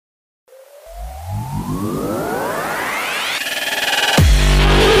Hey!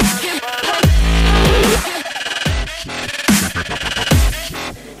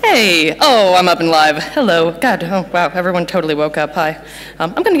 Oh, I'm up and live. Hello. God, oh wow, everyone totally woke up. Hi.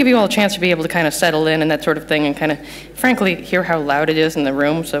 I'm going to give you all a chance to be able to kind of settle in and that sort of thing and kind of, frankly, hear how loud it is in the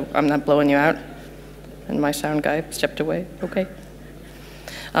room so I'm not blowing you out. And my sound guy stepped away. Okay.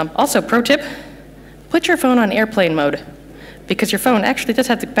 Also, pro tip, put your phone on airplane mode because your phone actually does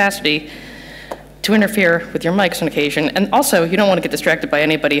have the capacity to interfere with your mics on occasion. And also, you don't want to get distracted by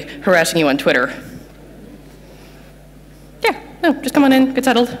anybody harassing you on Twitter. Yeah, no, just come on in, get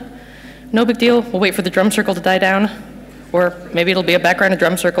settled. No big deal. We'll wait for the drum circle to die down. Or maybe it'll be a background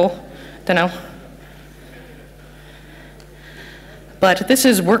drum circle. Dunno. But this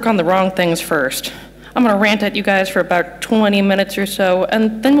is work on the wrong things first. I'm going to rant at you guys for about 20 minutes or so,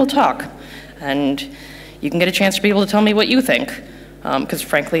 and then we'll talk. And you can get a chance to be able to tell me what you think. Because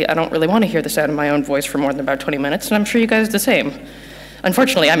frankly, I don't really want to hear the sound of my own voice for more than about 20 minutes, and I'm sure you guys are the same.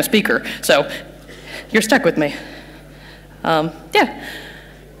 Unfortunately, I'm a speaker, so you're stuck with me. Yeah.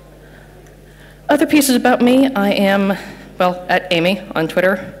 Other pieces about me, I am, well, at Amy on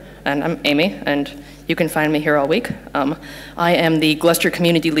Twitter, and I'm Amy, and you can find me here all week. I am the Gluster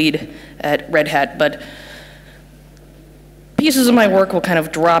community lead at Red Hat, but pieces of my work will kind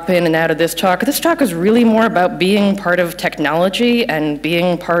of drop in and out of this talk. This talk is really more about being part of technology and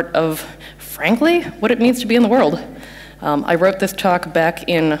being part of, frankly, what it means to be in the world. I wrote this talk back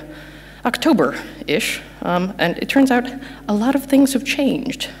in October-ish, and it turns out a lot of things have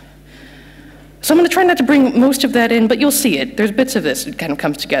changed. So I'm going to try not to bring most of that in, but you'll see it. There's bits of this that kind of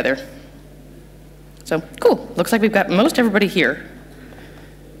comes together. So, cool. Looks like we've got most everybody here.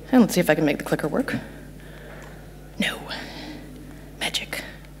 And let's see if I can make the clicker work. No. Magic.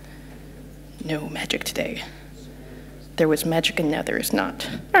 No magic today. There was magic and now there is not.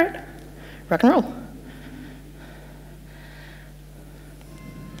 All right. Rock and roll.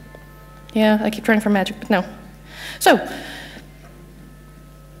 Yeah, I keep trying for magic, but no. So,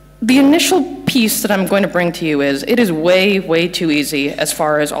 the initial piece that I'm going to bring to you is, it is way, way too easy as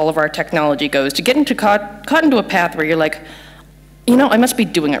far as all of our technology goes to get caught into a path where you're like, you know, I must be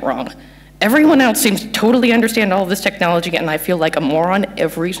doing it wrong. Everyone else seems to totally understand all of this technology, and I feel like a moron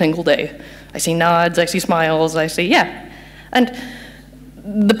every single day. I see nods, I see smiles, I see, yeah. And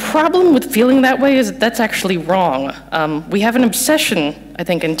the problem with feeling that way is that that's actually wrong. We have an obsession, I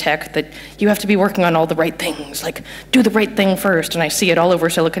think, in tech that you have to be working on all the right things, like do the right thing first, and I see it all over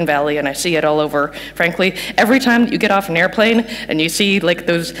Silicon Valley, and I see it all over, frankly, every time that you get off an airplane and you see like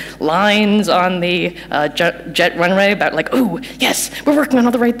those lines on the jet runway about like, oh, yes, we're working on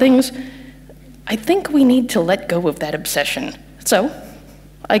all the right things. I think we need to let go of that obsession. So,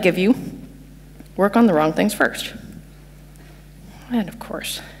 I give you work on the wrong things first. And of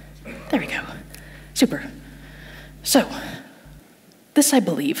course, there we go. Super. So, this I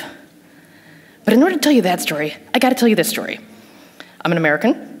believe. But in order to tell you that story, I gotta tell you this story. I'm an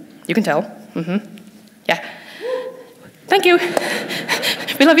American, you can tell. Yeah. Thank you.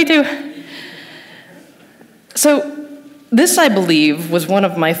 We love you too. So, this, I believe, was one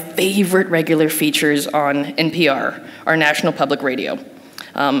of my favorite regular features on NPR, our national public radio.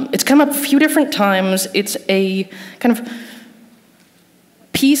 It's come up a few different times. It's a kind of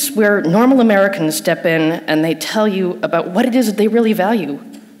piece where normal Americans step in and they tell you about what it is that they really value.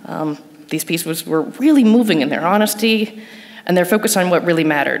 These pieces were really moving in their honesty and their focus on what really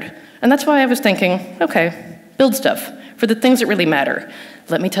mattered. And that's why I was thinking, okay, build stuff for the things that really matter.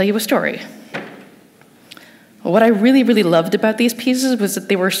 Let me tell you a story. What I really, really loved about these pieces was that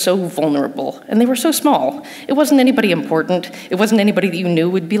they were so vulnerable, and they were so small. It wasn't anybody important. It wasn't anybody that you knew.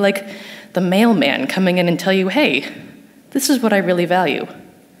 It would be like the mailman coming in and tell you, hey, this is what I really value.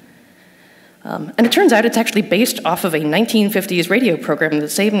 And it turns out it's actually based off of a 1950s radio program of the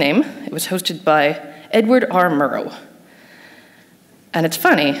same name. It was hosted by Edward R. Murrow. And it's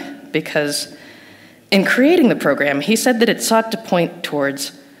funny, because in creating the program, he said that it sought to point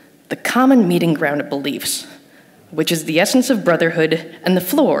towards the common meeting ground of beliefs, which is the essence of brotherhood and the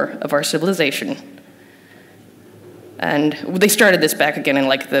floor of our civilization. And they started this back again in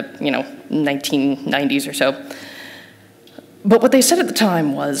like the 1990s or so. But what they said at the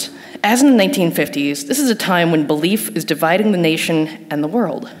time was, as in the 1950s, this is a time when belief is dividing the nation and the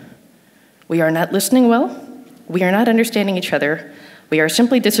world. We are not listening well, we are not understanding each other, we are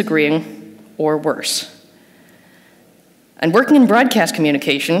simply disagreeing, or worse. And working in broadcast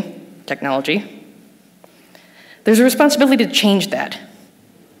communication, technology, there's a responsibility to change that,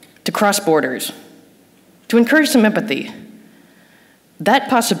 to cross borders, to encourage some empathy. That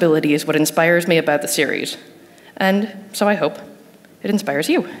possibility is what inspires me about the series, and so I hope it inspires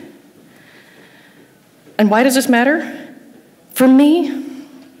you. And why does this matter? For me,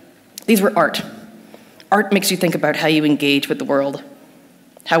 these were art. Art makes you think about how you engage with the world,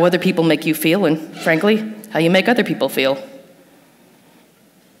 how other people make you feel, and frankly, how you make other people feel.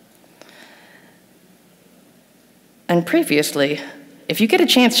 And previously, if you get a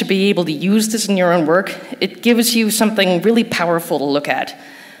chance to be able to use this in your own work, it gives you something really powerful to look at.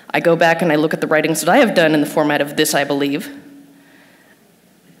 I go back and I look at the writings that I have done in the format of this, I believe,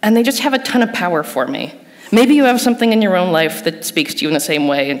 and they just have a ton of power for me. Maybe you have something in your own life that speaks to you in the same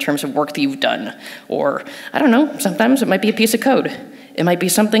way in terms of work that you've done. Or, I don't know, sometimes it might be a piece of code. It might be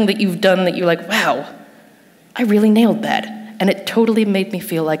something that you've done that you're like, wow, I really nailed that. And it totally made me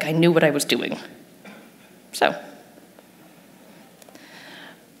feel like I knew what I was doing. So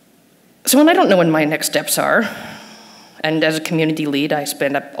when I don't know when my next steps are, and as a community lead, I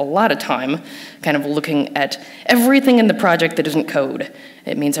spend a lot of time kind of looking at everything in the project that isn't code.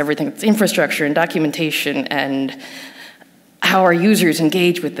 It means everything that's infrastructure and documentation and how our users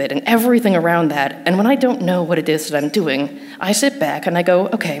engage with it and everything around that. And when I don't know what it is that I'm doing, I sit back and I go,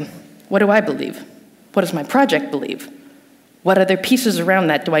 okay, what do I believe? What does my project believe? What other pieces around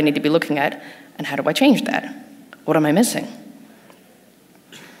that do I need to be looking at? And how do I change that? What am I missing?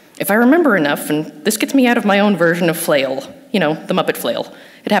 If I remember enough, and this gets me out of my own version of flail, you know, the Muppet flail.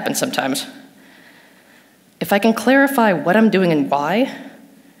 It happens sometimes. If I can clarify what I'm doing and why,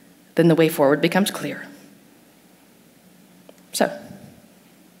 then the way forward becomes clear. So,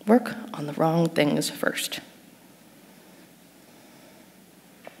 work on the wrong things first.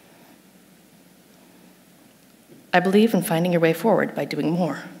 I believe in finding your way forward by doing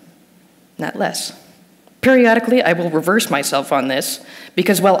more, not less. Periodically, I will reverse myself on this,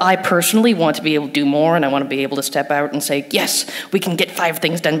 because while I personally want to be able to do more, and I want to be able to step out and say, yes, we can get 5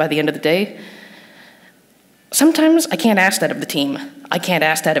 things done by the end of the day, sometimes I can't ask that of the team. I can't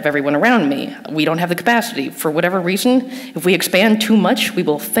ask that of everyone around me. We don't have the capacity. For whatever reason, if we expand too much, we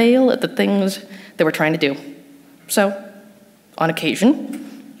will fail at the things that we're trying to do. So, on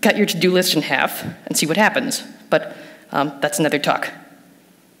occasion, cut your to-do list in half and see what happens. But that's another talk.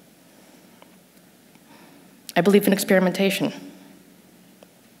 I believe in experimentation.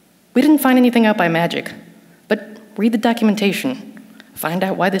 We didn't find anything out by magic, but read the documentation. Find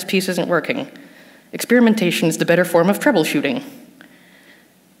out why this piece isn't working. Experimentation is the better form of troubleshooting.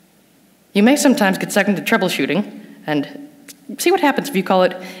 You may sometimes get sucked into troubleshooting, and see what happens if you call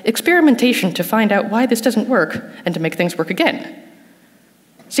it experimentation to find out why this doesn't work and to make things work again.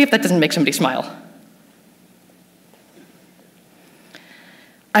 See if that doesn't make somebody smile.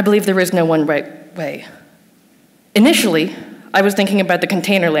 I believe there is no one right way. Initially, I was thinking about the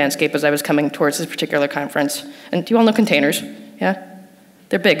container landscape as I was coming towards this particular conference. And do you all know containers? Yeah?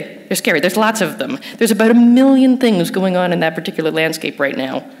 They're big. They're scary. There's lots of them. There's about 1 million things going on in that particular landscape right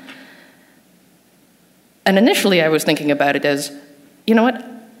now. And initially, I was thinking about it as, you know what?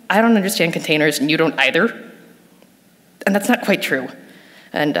 I don't understand containers, and you don't either. And that's not quite true.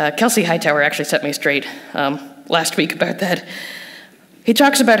 And Kelsey Hightower actually set me straight last week about that. He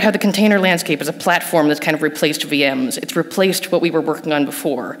talks about how the container landscape is a platform that's kind of replaced VMs. It's replaced what we were working on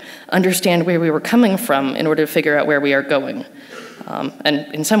before. Understand where we were coming from in order to figure out where we are going.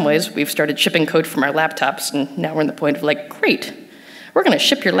 And in some ways, we've started shipping code from our laptops, and now we're in the point of like, great, we're going to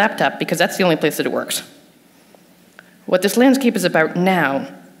ship your laptop because that's the only place that it works. What this landscape is about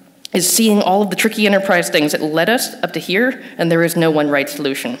now is seeing all of the tricky enterprise things that led us up to here, and there is no one right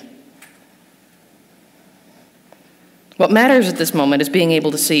solution. What matters at this moment is being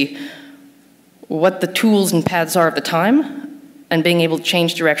able to see what the tools and paths are of the time and being able to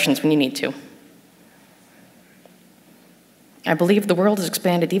change directions when you need to. I believe the world has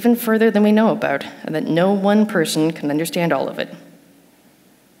expanded even further than we know about, and that no one person can understand all of it.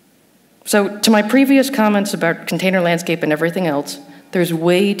 So, to my previous comments about container landscape and everything else, there's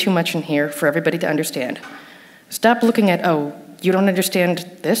way too much in here for everybody to understand. Stop looking at, oh, you don't understand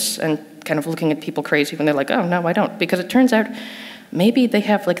this, and kind of looking at people crazy when they're like, oh, no, I don't. Because it turns out maybe they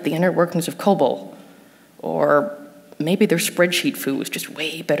have like the inner workings of COBOL, or maybe their spreadsheet foo is just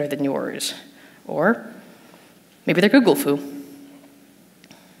way better than yours, or maybe they're Google foo.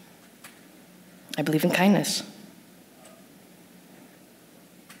 I believe in kindness.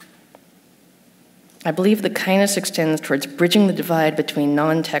 I believe that kindness extends towards bridging the divide between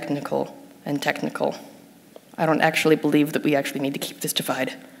non-technical and technical. I don't actually believe that we actually need to keep this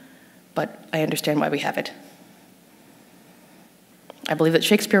divide, but I understand why we have it. I believe that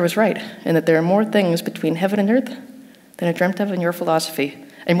Shakespeare was right, and that there are more things between heaven and earth than I dreamt of in your philosophy.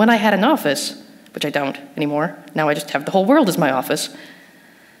 And when I had an office, which I don't anymore, now I just have the whole world as my office,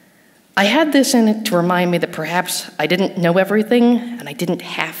 I had this in it to remind me that perhaps I didn't know everything, and I didn't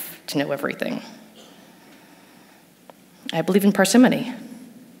have to know everything. I believe in parsimony.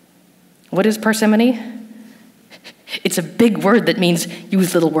 What is parsimony? It's a big word that means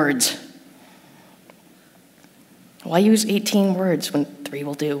use little words. Why use 18 words when 3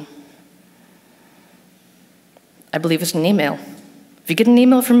 will do? I believe it's an email. If you get an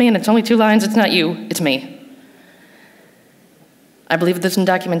email from me and it's only 2 lines, it's not you, it's me. I believe this in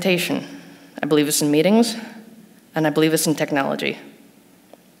documentation. I believe this in meetings, and I believe this in technology.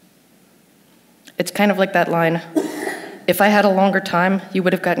 It's kind of like that line, if I had a longer time, you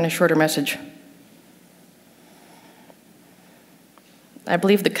would have gotten a shorter message. I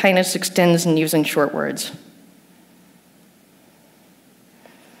believe that kindness extends in using short words.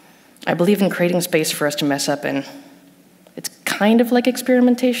 I believe in creating space for us to mess up in. It's kind of like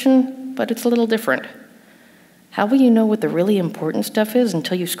experimentation, but it's a little different. How will you know what the really important stuff is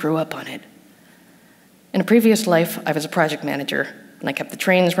until you screw up on it? In a previous life, I was a project manager, and I kept the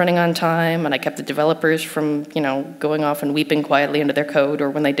trains running on time, and I kept the developers from, going off and weeping quietly into their code, or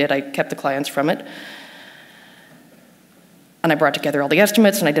when they did, I kept the clients from it. And I brought together all the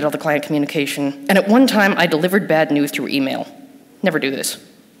estimates, and I did all the client communication. And at one time, I delivered bad news through email. Never do this.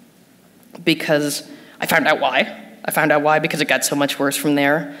 Because I found out why. I found out why because it got so much worse from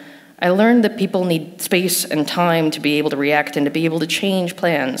there. I learned that people need space and time to be able to react and to be able to change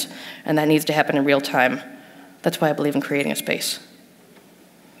plans, and that needs to happen in real time. That's why I believe in creating a space.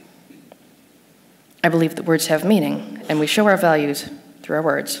 I believe that words have meaning, and we show our values through our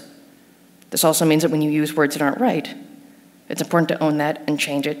words. This also means that when you use words that aren't right, it's important to own that and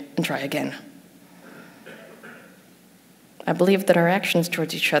change it and try again. I believe that our actions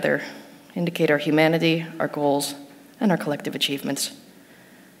towards each other indicate our humanity, our goals, and our collective achievements.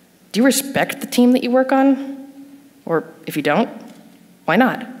 Do you respect the team that you work on? Or if you don't, why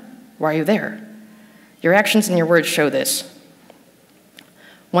not? Why are you there? Your actions and your words show this.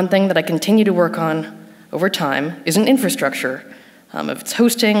 One thing that I continue to work on over time is an infrastructure. If it's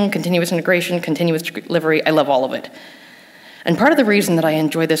hosting, continuous integration, continuous delivery, I love all of it. And part of the reason that I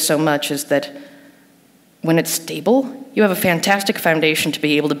enjoy this so much is that when it's stable, you have a fantastic foundation to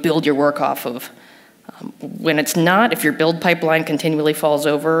be able to build your work off of. When it's not, if your build pipeline continually falls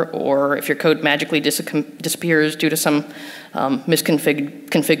over, or if your code magically disappears due to some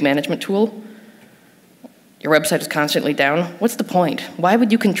config management tool, your website is constantly down, what's the point? Why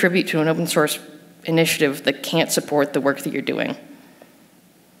would you contribute to an open source initiative that can't support the work that you're doing?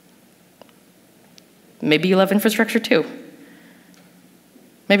 Maybe you love infrastructure too.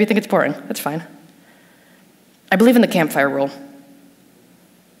 Maybe you think it's boring, that's fine. I believe in the campfire rule,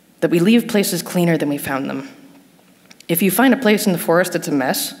 that we leave places cleaner than we found them. If you find a place in the forest that's a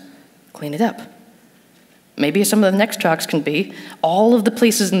mess, clean it up. Maybe some of the next talks can be all of the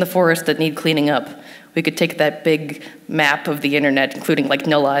places in the forest that need cleaning up. We could take that big map of the internet, including like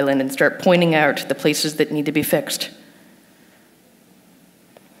Null Island, and start pointing out the places that need to be fixed.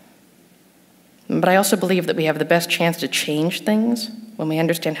 But I also believe that we have the best chance to change things when we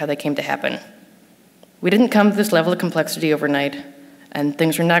understand how they came to happen. We didn't come to this level of complexity overnight, and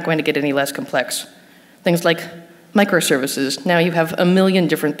things are not going to get any less complex. Things like microservices. Now you have a million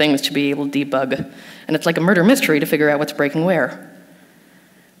different things to be able to debug, and it's like a murder mystery to figure out what's breaking where.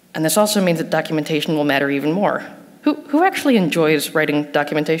 And this also means that documentation will matter even more. Who actually enjoys writing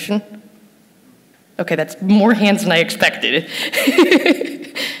documentation? Okay, that's more hands than I expected.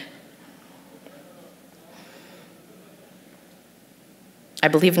 I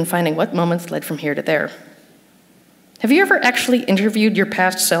believe in finding what moments led from here to there. Have you ever actually interviewed your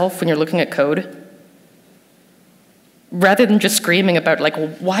past self when you're looking at code? Rather than just screaming about, like, well,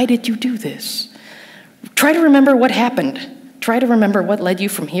 why did you do this? Try to remember what happened. Try to remember what led you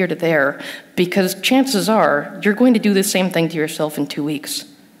from here to there, because chances are you're going to do the same thing to yourself in 2 weeks.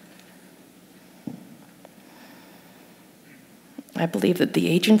 I believe that the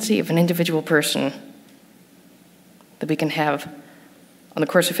agency of an individual person that we can have on the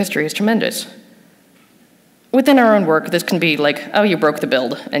course of history is tremendous. Within our own work, this can be like, oh, you broke the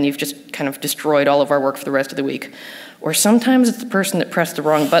build, and you've just kind of destroyed all of our work for the rest of the week. Or sometimes it's the person that pressed the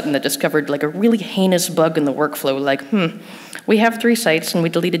wrong button that discovered like a really heinous bug in the workflow, like, we have 3 sites and we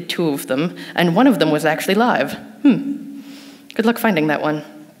deleted 2 of them, and 1 of them was actually live. Good luck finding that one.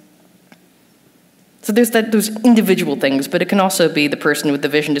 So there's those individual things, but it can also be the person with the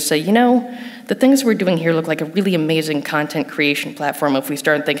vision to say, you know, the things we're doing here look like a really amazing content creation platform if we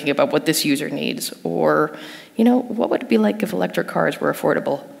start thinking about what this user needs. Or, you know, what would it be like if electric cars were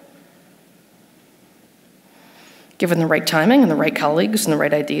affordable? Given the right timing and the right colleagues and the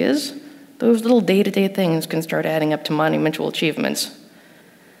right ideas, those little day-to-day things can start adding up to monumental achievements.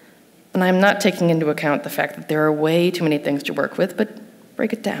 And I'm not taking into account the fact that there are way too many things to work with, but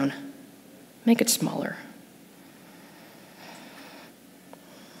break it down. Make it smaller.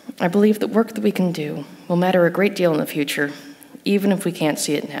 I believe that work that we can do will matter a great deal in the future, even if we can't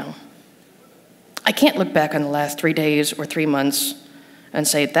see it now. I can't look back on the last 3 days or 3 months and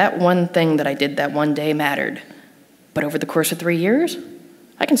say that one thing that I did that one day mattered. But over the course of 3 years,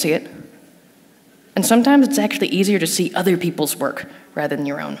 I can see it. And sometimes it's actually easier to see other people's work rather than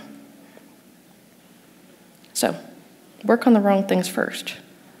your own. So, work on the wrong things first.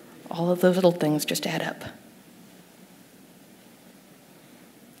 All of those little things just add up.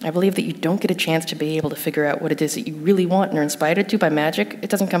 I believe that you don't get a chance to be able to figure out what it is that you really want and are inspired to by magic. It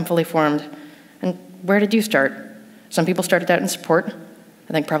doesn't come fully formed. And where did you start? Some people started out in support,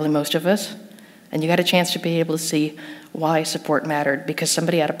 I think probably most of us, and you got a chance to be able to see why support mattered, because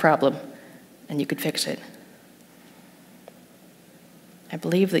somebody had a problem and you could fix it. I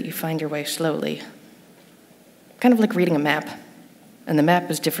believe that you find your way slowly, kind of like reading a map, and the map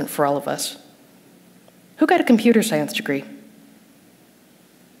is different for all of us. Who got a computer science degree?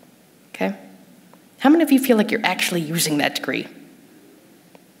 Okay. How many of you feel like you're actually using that degree?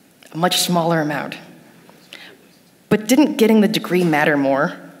 A much smaller amount. But didn't getting the degree matter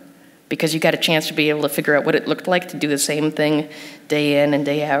more? Because you got a chance to be able to figure out what it looked like to do the same thing day in and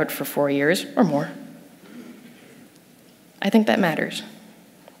day out for 4 years or more. I think that matters.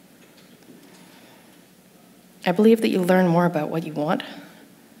 I believe that you learn more about what you want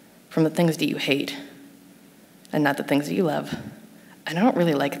from the things that you hate and not the things that you love. And I don't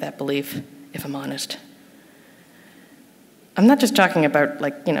really like that belief, if I'm honest. I'm not just talking about,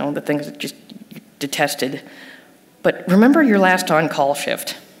 like, the things that just you detested, but remember your last on-call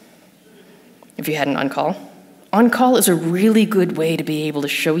shift, if you had an on-call. On-call is a really good way to be able to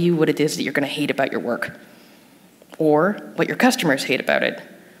show you what it is that you're going to hate about your work, or what your customers hate about it,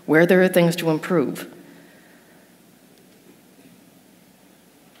 where there are things to improve.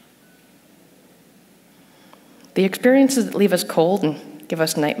 The experiences that leave us cold and give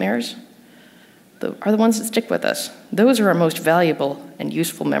us nightmares are the ones that stick with us. Those are our most valuable and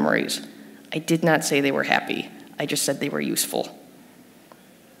useful memories. I did not say they were happy. I just said they were useful.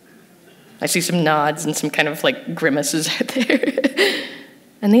 I see some nods and some kind of like grimaces out there.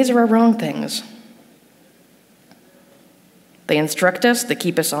 And these are our wrong things. They instruct us, they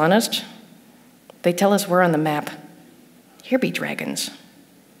keep us honest. They tell us we're on the map. Here be dragons.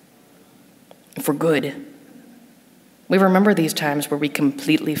 If we're good. We remember these times where we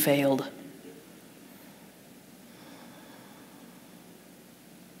completely failed.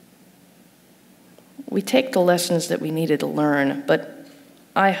 We take the lessons that we needed to learn, but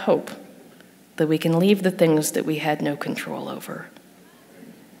I hope that we can leave the things that we had no control over.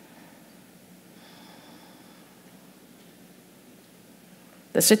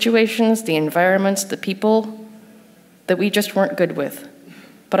 The situations, the environments, the people that we just weren't good with.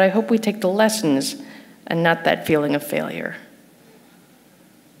 But I hope we take the lessons and not that feeling of failure.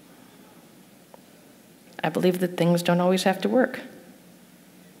 I believe that things don't always have to work.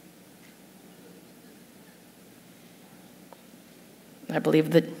 I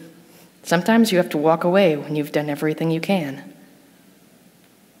believe that sometimes you have to walk away when you've done everything you can.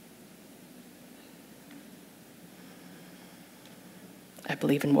 I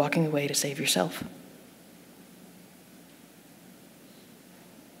believe in walking away to save yourself.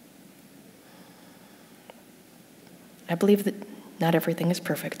 I believe that not everything is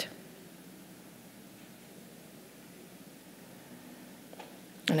perfect.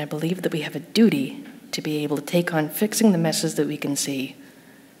 And I believe that we have a duty to be able to take on fixing the messes that we can see.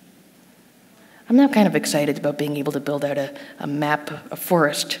 I'm now kind of excited about being able to build out a map, a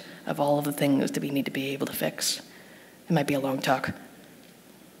forest of all of the things that we need to be able to fix. It might be a long talk.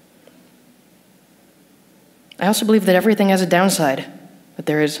 I also believe that everything has a downside, that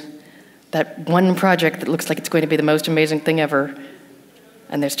there is that one project that looks like it's going to be the most amazing thing ever,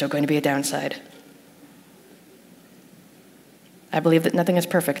 and there's still going to be a downside. I believe that nothing is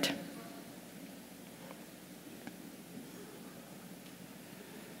perfect.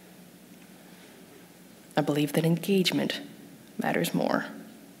 I believe that engagement matters more.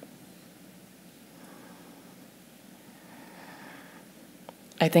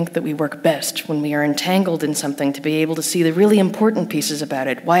 I think that we work best when we are entangled in something to be able to see the really important pieces about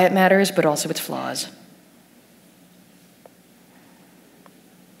it, why it matters, but also its flaws.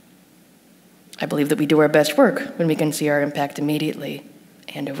 I believe that we do our best work when we can see our impact immediately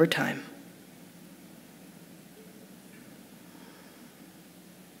and over time.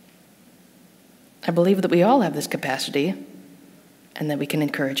 I believe that we all have this capacity and that we can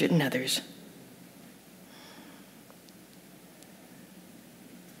encourage it in others.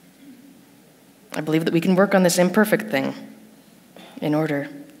 I believe that we can work on this imperfect thing in order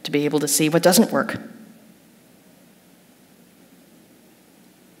to be able to see what doesn't work.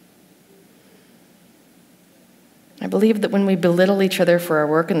 believe that when we belittle each other for our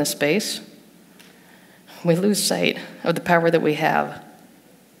work in the space, we lose sight of the power that we have.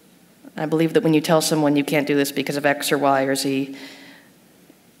 I believe that when you tell someone you can't do this because of X or Y or Z,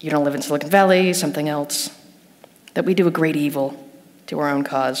 you don't live in Silicon Valley, something else, that we do a great evil to our own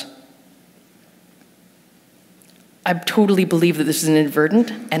cause. I totally believe that this is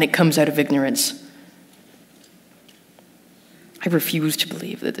inadvertent and it comes out of ignorance. I refuse to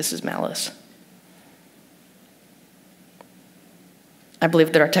believe that this is malice. I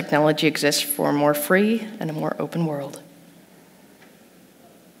believe that our technology exists for a more free and a more open world.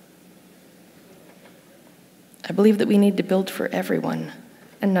 I believe that we need to build for everyone,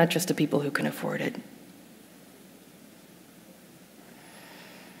 and not just the people who can afford it.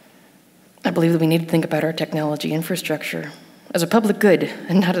 I believe that we need to think about our technology infrastructure as a public good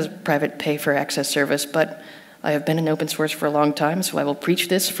and not as a private pay-for-access service, but I have been in open source for a long time, so I will preach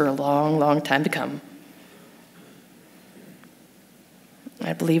this for a long, long time to come.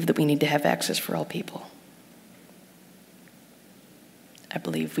 I believe that we need to have access for all people. I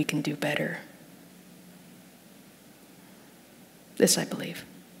believe we can do better. This I believe.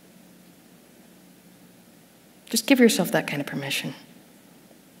 Just give yourself that kind of permission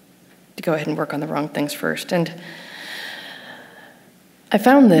to go ahead and work on the wrong things first. And I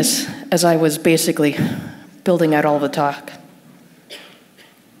found this as I was basically building out all the talk.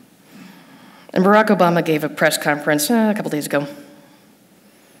 And Barack Obama gave a press conference a couple days ago.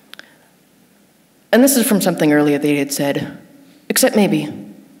 And this is from something earlier that he had said, except maybe,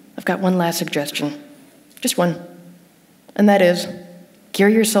 I've got one last suggestion, just one, and that is, gear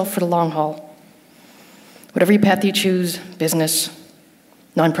yourself for the long haul. Whatever path you choose, business,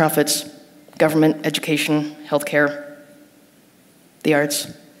 nonprofits, government, education, healthcare, the arts.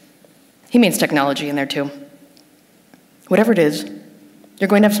 He means technology in there too. Whatever it is, you're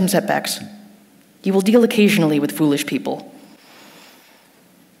going to have some setbacks. You will deal occasionally with foolish people.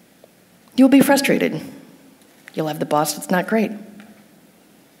 You'll be frustrated. You'll have the boss that's not great.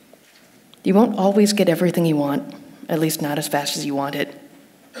 You won't always get everything you want, at least not as fast as you want it.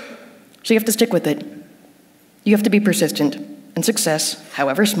 So you have to stick with it. You have to be persistent, and success,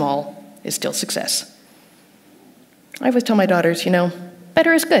 however small, is still success. I always tell my daughters, you know,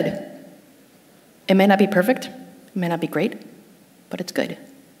 better is good. It may not be perfect, it may not be great, but it's good.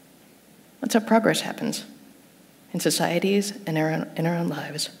 That's how progress happens in societies and in our own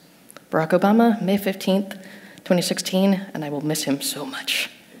lives. Barack Obama, May 15th, 2016, and I will miss him so much.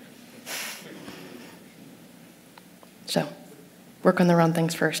 So, work on the wrong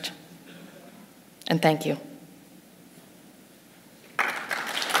things first. And thank you.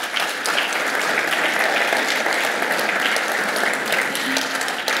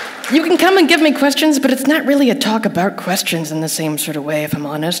 You can come and give me questions, but it's not really a talk about questions in the same sort of way, if I'm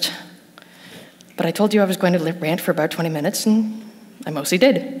honest. But I told you I was going to rant for about 20 minutes, and I mostly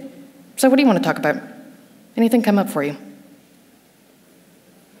did. So what do you want to talk about? Anything come up for you?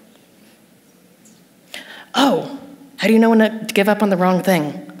 Oh, how do you know when to give up on the wrong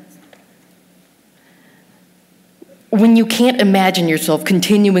thing? When you can't imagine yourself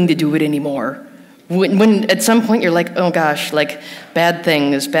continuing to do it anymore. When at some point you're like, oh gosh, like bad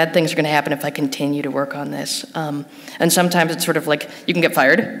things are going to happen if I continue to work on this. And sometimes it's sort of like you can get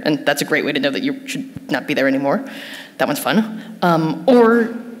fired, and that's a great way to know that you should not be there anymore. That one's fun.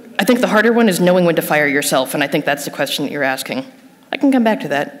 Or I think the harder one is knowing when to fire yourself, and I think that's the question that you're asking. I can come back to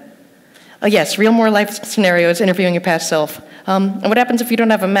that. Yes, real more life scenarios, interviewing your past self. And what happens if you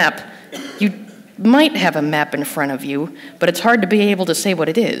don't have a map? You might have a map in front of you, but it's hard to be able to say what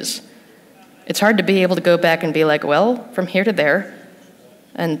it is. It's hard to be able to go back and be like, well, from here to there,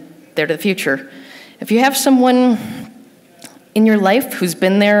 and there to the future. If you have someone in your life who's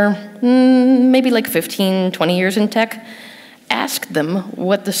been there maybe like 15, 20 years in tech, ask them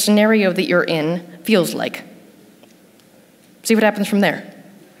what the scenario that you're in feels like. See what happens from there.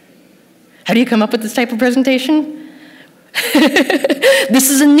 How do you come up with this type of presentation? This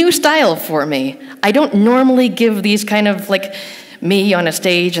is a new style for me. I don't normally give these kind of like me on a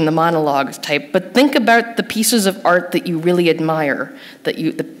stage and the monologues type, but think about the pieces of art that you really admire,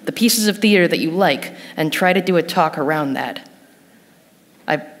 the pieces of theater that you like, and try to do a talk around that.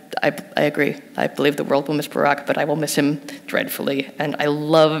 I agree. I believe the world will miss Barack, but I will miss him dreadfully. And I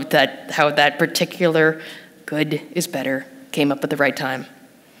love how that particular good is better came up at the right time.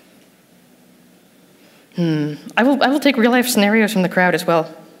 I will take real life scenarios from the crowd as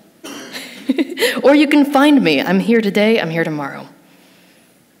well. Or you can find me. I'm here today, I'm here tomorrow.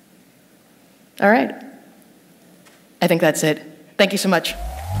 All right. I think that's it. Thank you so much.